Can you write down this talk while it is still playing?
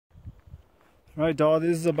Right, dog,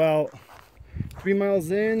 this is about 3 miles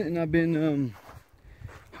in, and I've been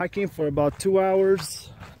hiking for about 2 hours,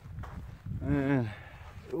 and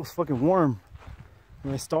it was fucking warm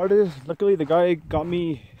when I started. Luckily, the guy got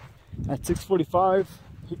me at 6:45.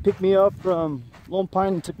 He picked me up from Lone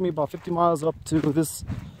Pine and took me about 50 miles up to this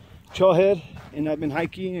trailhead, and I've been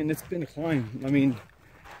hiking, and it's been a climb. I mean,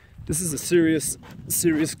 this is a serious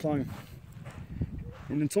climb,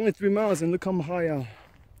 and it's only 3 miles, and look how high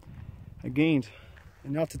I gained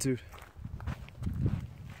in altitude.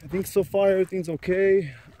 I think so far everything's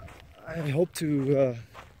okay. I hope to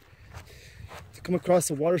come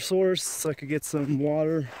across a water source so I could get some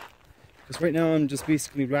water, because right now I'm just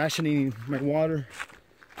basically rationing my water.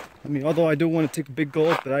 I mean, although I do want to take a big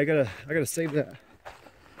gulp, but I gotta save that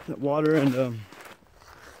water and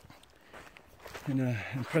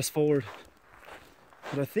press forward.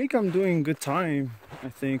 But I think I'm doing good time. I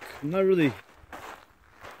think I'm not really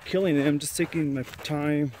killing it. I'm just taking my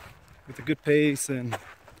time with a good pace, and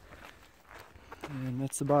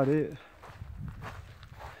that's about it.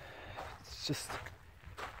 It's just,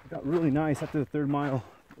 it got really nice after the 3rd mile.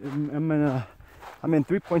 I'm in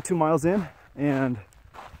 3.2 miles in, and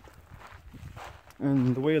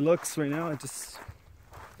the way it looks right now, it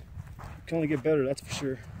can only get better, that's for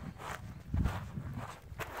sure.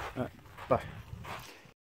 All right, bye.